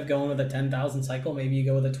 instead of going with a 10,000 cycle, maybe you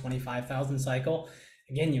go with a 25,000 cycle.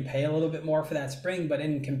 Again, you pay a little bit more for that spring, but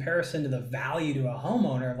in comparison to the value to a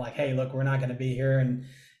homeowner of like, hey, look, we're not going to be here in,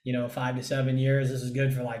 you know, 5 to 7 years. This is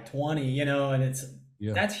good for like 20, you know, and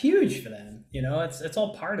that's huge for them. You know, it's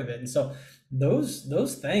all part of it. And so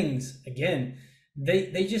those things, again,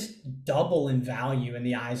 they just double in value in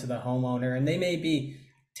the eyes of the homeowner, and they may be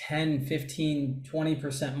 10, 15,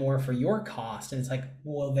 20% more for your cost. And it's like,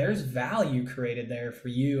 well, there's value created there for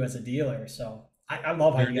you as a dealer. So I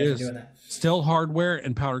love how you guys are doing that. Stealth Hardware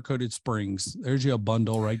and powder coated springs. There's you a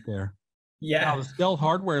bundle right there. Yeah. Now, the Stealth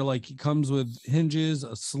Hardware, like, it comes with hinges,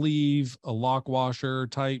 a sleeve, a lock washer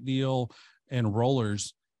type deal, and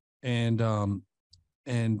rollers. And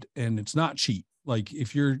it's not cheap. Like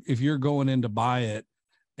if you're going in to buy it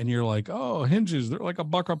and you're like, oh, hinges, they're like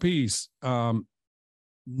 $1 a piece.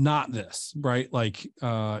 Not this, right? Like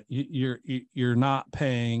you're not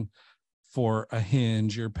paying for a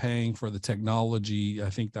hinge, you're paying for the technology, I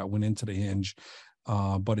think, that went into the hinge,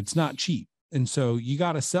 but it's not cheap. And so you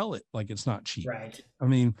got to sell it like it's not cheap. Right. I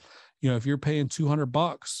mean, you know, if you're paying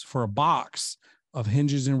 $200 for a box of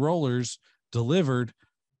hinges and rollers delivered,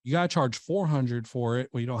 you got to charge $400 for it.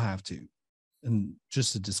 Well, you don't have to. And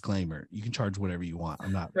just a disclaimer, you can charge whatever you want.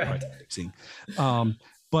 I'm not price fixing.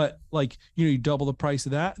 But like, you know, you double the price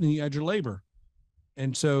of that and then you add your labor.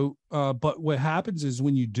 And so, but what happens is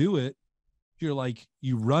when you do it, you're like,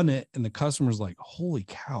 you run it and the customer's like, holy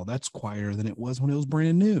cow, that's quieter than it was when it was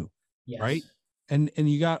brand new. Yes. Right. And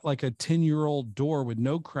you got like a 10-year-old door with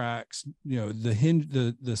no cracks. You know, the hinge,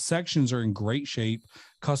 the sections are in great shape.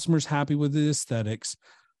 Customers happy with the aesthetics.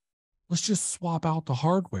 Let's just swap out the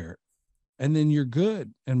hardware and then you're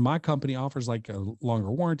good. And my company offers like a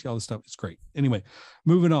longer warranty, all this stuff. It's great. Anyway,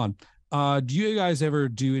 moving on. Do you guys ever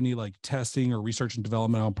do any like testing or research and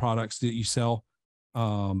development on products that you sell?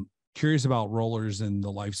 Curious about rollers and the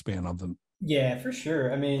lifespan of them. Yeah, for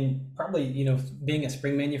sure. I mean, probably, you know, being a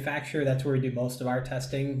spring manufacturer, that's where we do most of our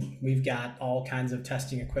testing. We've got all kinds of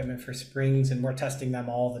testing equipment for springs and we're testing them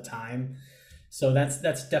all the time. So that's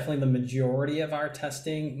definitely the majority of our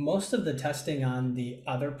testing. Most of the testing on the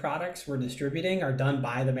other products we're distributing are done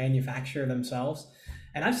by the manufacturer themselves.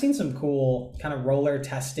 And I've seen some cool kind of roller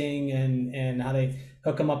testing and how they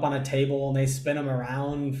hook them up on a table and they spin them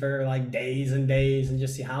around for like days and days and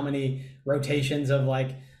just see how many rotations of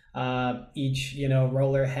like each, you know,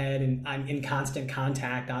 roller head and in constant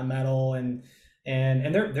contact on metal. And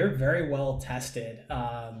and they're very well tested.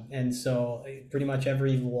 And so pretty much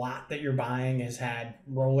every lot that you're buying has had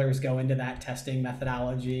rollers go into that testing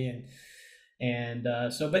methodology,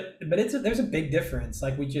 but there's a big difference,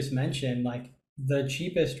 like we just mentioned, like the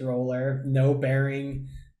cheapest roller, no bearing,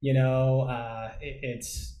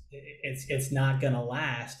 it's not gonna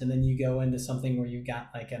last. And then you go into something where you've got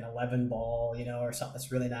like an 11 ball, or something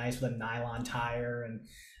that's really nice with a nylon tire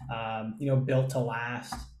and built to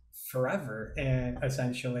last forever, and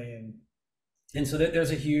essentially, and so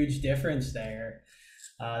there's a huge difference there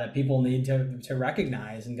that people need to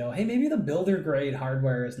recognize and go, hey, maybe the builder grade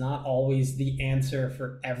hardware is not always the answer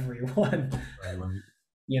for everyone. Right.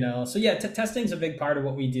 So yeah, testing is a big part of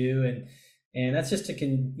what we do, and that's just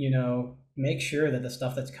to make sure that the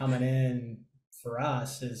stuff that's coming in for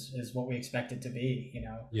us is what we expect it to be.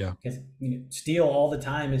 Yeah, because steel all the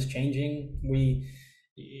time is changing.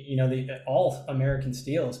 All American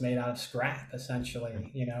steel is made out of scrap, essentially.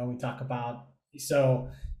 We talk about, so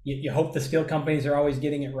you hope the steel companies are always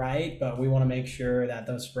getting it right, but we want to make sure that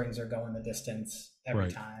those springs are going the distance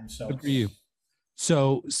every time. So good for you.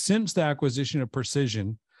 So since the acquisition of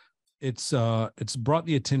Precision, it's brought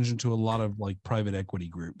the attention to a lot of like private equity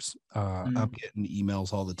groups. I'm getting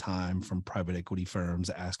emails all the time from private equity firms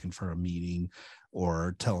asking for a meeting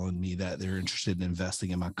or telling me that they're interested in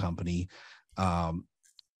investing in my company.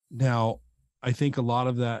 Now, I think a lot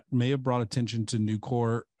of that may have brought attention to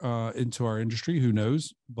Nucor into our industry. Who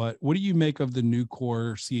knows? But what do you make of the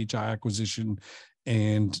Nucor CHI acquisition,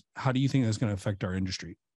 and how do you think that's going to affect our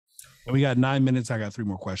industry? And we got 9 minutes. I got 3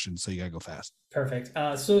 more questions, so you got to go fast. Perfect.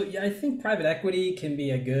 So yeah, I think private equity can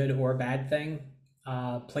be a good or bad thing.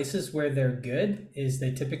 Places where they're good is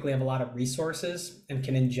they typically have a lot of resources and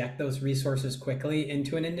can inject those resources quickly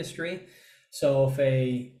into an industry. So if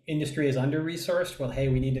a industry is under-resourced, well, hey,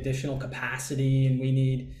 we need additional capacity and we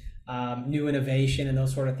need new innovation and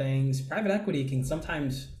those sort of things. Private equity can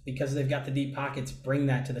sometimes, because they've got the deep pockets, bring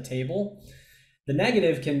that to the table. The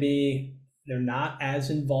negative can be they're not as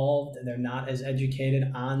involved, they're not as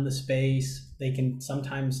educated on the space. They can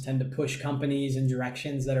sometimes tend to push companies in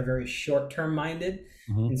directions that are very short-term minded,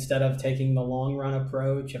 instead of taking the long-run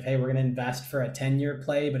approach of, hey, we're going to invest for a 10-year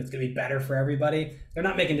play, but it's going to be better for everybody. They're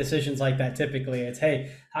not making decisions like that typically. It's,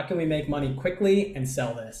 hey, how can we make money quickly and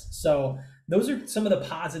sell this? So those are some of the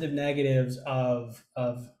positive negatives of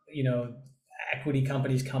equity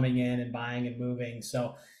companies coming in and buying and moving.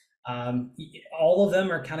 So all of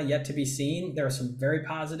them are kind of yet to be seen. There are some very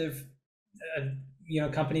positive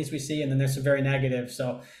companies we see, and then there's some very negative.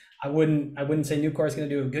 So I wouldn't say Nucor is going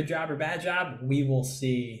to do a good job or bad job. We will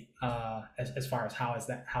see as far as how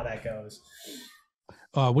that goes.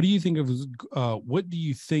 What do you think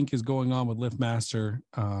is going on with LiftMaster?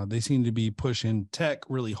 They seem to be pushing tech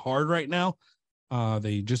really hard right now.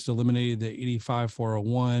 They just eliminated the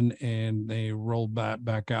 85401 and they rolled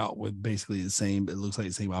back out with basically the same. It looks like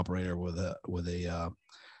the same operator with a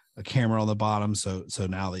camera on the bottom. So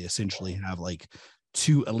now they essentially have like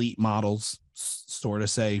 2 elite models, sort of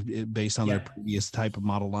say, based on their previous type of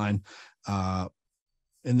model line. And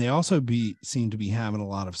they also seem to be having a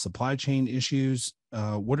lot of supply chain issues.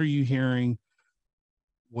 What are you hearing?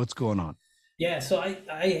 What's going on? Yeah, so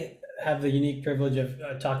I have the unique privilege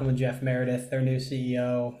of talking with Jeff Meredith, their new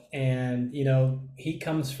CEO, and he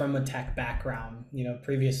comes from a tech background,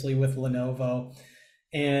 previously with Lenovo,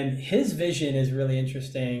 and his vision is really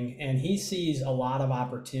interesting, and he sees a lot of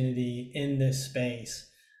opportunity in this space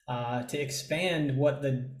to expand what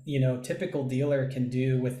the typical dealer can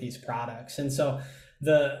do with these products. And so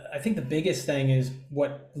I think the biggest thing is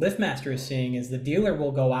what LiftMaster is seeing is the dealer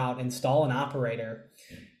will go out, install an operator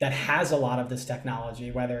that has a lot of this technology,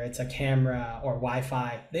 whether it's a camera or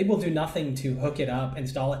Wi-Fi. They will do nothing to hook it up,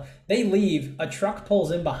 install it. They leave, a truck pulls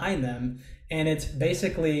in behind them, and it's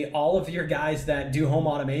basically all of your guys that do home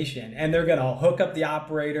automation, and they're gonna hook up the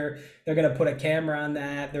operator, they're gonna put a camera on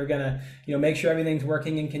that, they're gonna make sure everything's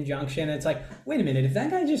working in conjunction. It's like, wait a minute, if that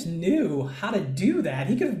guy just knew how to do that,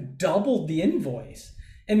 he could have doubled the invoice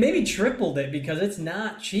and maybe tripled it, because it's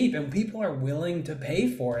not cheap and people are willing to pay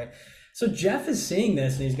for it. So Jeff is seeing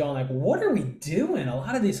this and he's going like, what are we doing? A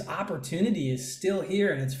lot of this opportunity is still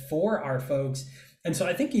here and it's for our folks. And so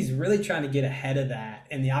I think he's really trying to get ahead of that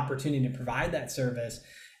and the opportunity to provide that service,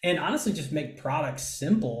 and honestly just make products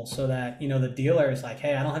simple so that, the dealer is like,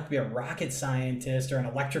 hey, I don't have to be a rocket scientist or an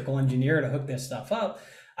electrical engineer to hook this stuff up.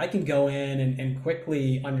 I can go in and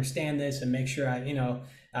quickly understand this and make sure I,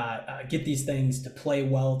 get these things to play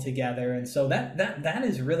well together. And so that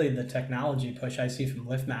is really the technology push I see from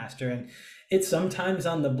LiftMaster. And it's sometimes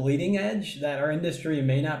on the bleeding edge that our industry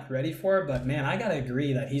may not be ready for, but man, I got to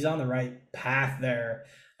agree that he's on the right path there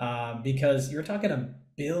because you're talking $1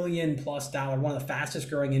 billion+ one of the fastest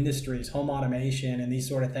growing industries, home automation and these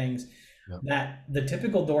sort of things. Yep. That the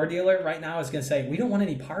typical door dealer right now is going to say, we don't want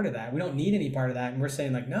any part of that. We don't need any part of that. And we're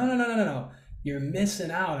saying like, no. You're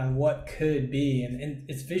missing out on what could be. And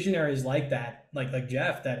it's visionaries like that, like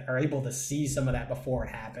Jeff, that are able to see some of that before it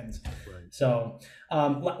happens. Right. So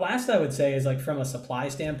last I would say is like from a supply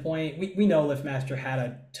standpoint, we know LiftMaster had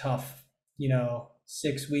a tough,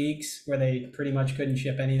 6 weeks where they pretty much couldn't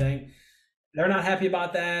ship anything. They're not happy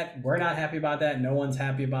about that. We're not happy about that. No one's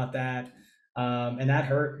happy about that. And that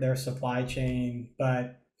hurt their supply chain.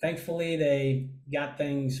 But thankfully, they got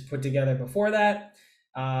things put together before that.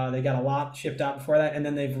 They got a lot shipped out before that, and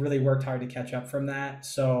then they've really worked hard to catch up from that.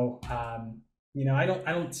 So, I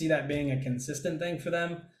don't see that being a consistent thing for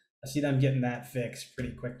them. I see them getting that fixed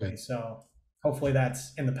pretty quickly. So hopefully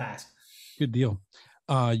that's in the past. Good deal.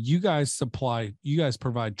 You guys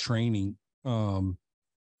provide training. I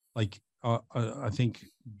think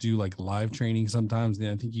do like live training sometimes. And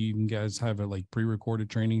I think you even guys have like pre-recorded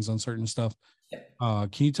trainings on certain stuff. Can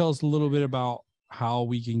you tell us a little bit about how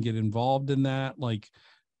we can get involved in that? Like,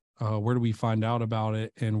 where do we find out about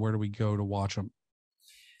it, and where do we go to watch them?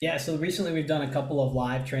 Yeah, so recently we've done a couple of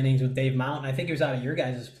live trainings with Dave Mountain. I think it was out at your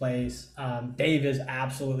guys' place. Dave is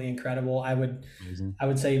absolutely incredible. I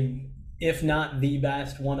would say, if not the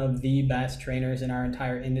best, one of the best trainers in our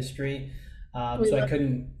entire industry. So I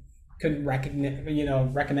couldn't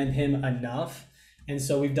recommend him enough. And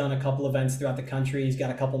so we've done a couple events throughout the country. He's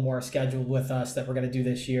got a couple more scheduled with us that we're going to do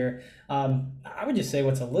this year. I would just say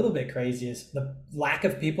what's a little bit crazy is the lack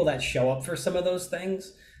of people that show up for some of those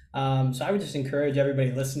things. So I would just encourage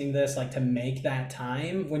everybody listening to this, like, to make that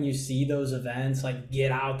time when you see those events, like,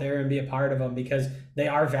 get out there and be a part of them, because they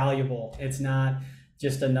are valuable. It's not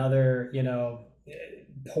just another,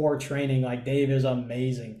 poor training. Like, Dave is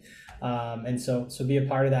amazing. And so be a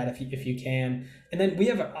part of that if you can. And then we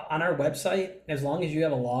have on our website, as long as you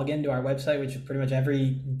have a login to our website, which is pretty much every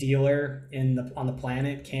dealer on the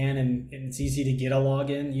planet can, and it's easy to get a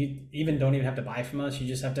login. You don't even have to buy from us. You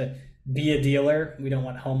just have to be a dealer. We don't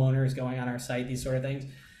want homeowners going on our site, these sort of things.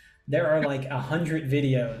 There are like 100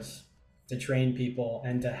 videos to train people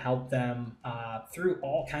and to help them through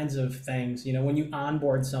all kinds of things. When you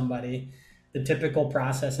onboard somebody, the typical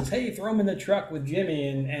process is, hey, throw him in the truck with Jimmy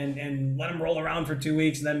and let him roll around for 2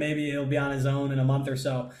 weeks, and then maybe he'll be on his own in a month or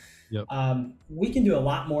so. Yep. We can do a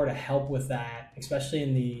lot more to help with that, especially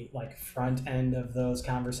in the front end of those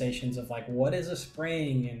conversations of what is a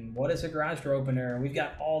spring and what is a garage door opener. We've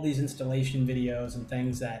got all these installation videos and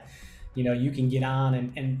things that you can get on,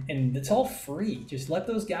 and it's all free. Just let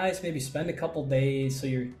those guys maybe spend a couple days so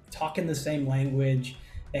you're talking the same language.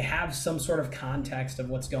 They have some sort of context of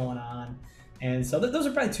what's going on. And so those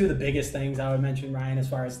are probably two of the biggest things I would mention, Ryan, as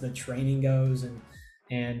far as the training goes.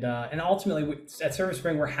 And ultimately, at Service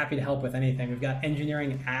Spring, we're happy to help with anything. We've got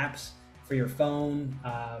engineering apps for your phone,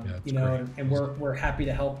 and we're happy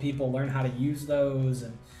to help people learn how to use those.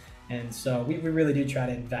 And so we really do try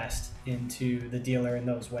to invest into the dealer in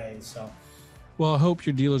those ways. So, well, I hope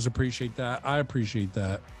your dealers appreciate that. I appreciate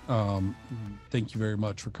that. Thank you very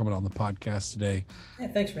much for coming on the podcast today. Yeah,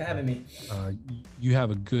 thanks for having me. You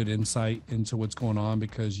have a good insight into what's going on,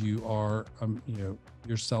 because you are,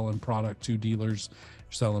 you're selling product to dealers,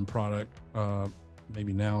 you're selling product,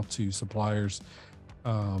 maybe now to suppliers.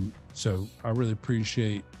 So I really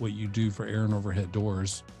appreciate what you do for Aaron Overhead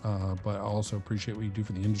Doors, but I also appreciate what you do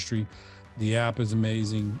for the industry. The app is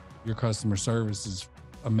amazing. Your customer service is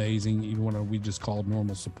amazing. Even when we just called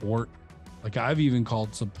normal support, I've even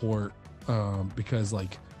called support because I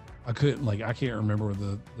couldn't, I can't remember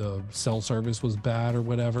whether the cell service was bad or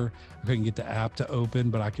whatever. I couldn't get the app to open,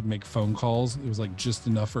 but I could make phone calls. It was just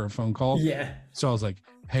enough for a phone call. Yeah. So I was like,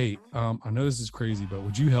 hey, I know this is crazy, but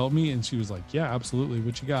would you help me? And she was like, yeah, absolutely.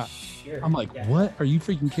 What you got? Sure. I'm like, yeah. What? Are you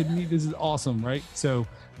freaking kidding me? This is awesome, right? So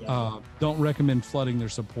don't recommend flooding their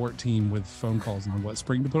support team with phone calls on what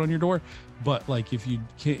spring to put on your door. But if you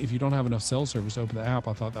don't have enough cell service to open the app,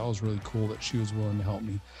 I thought that was really cool that she was willing to help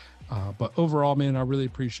me. But overall, man, I really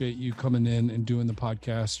appreciate you coming in and doing the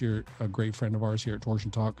podcast. You're a great friend of ours here at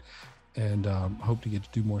Torsion Talk, and hope to get to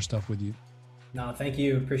do more stuff with you. No, thank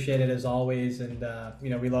you. Appreciate it as always. And,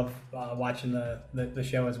 we love watching the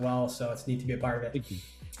show as well. So it's neat to be a part of it. Thank you.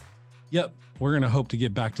 Yep. We're going to hope to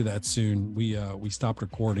get back to that soon. We stopped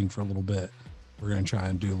recording for a little bit. We're going to try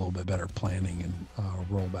and do a little bit better planning and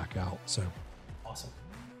roll back out. So awesome.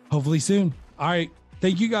 Hopefully soon. All right.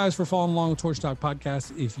 Thank you guys for following along with Torsion Talk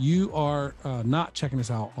Podcast. If you are not checking us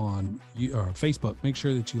out on Facebook, make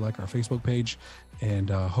sure that you like our Facebook page, and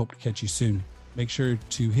hope to catch you soon. Make sure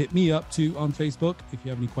to hit me up too on Facebook. If you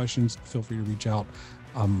have any questions, feel free to reach out.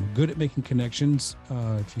 I'm good at making connections.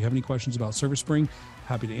 If you have any questions about Service Spring,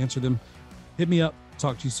 happy to answer them. Hit me up.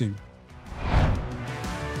 Talk to you soon.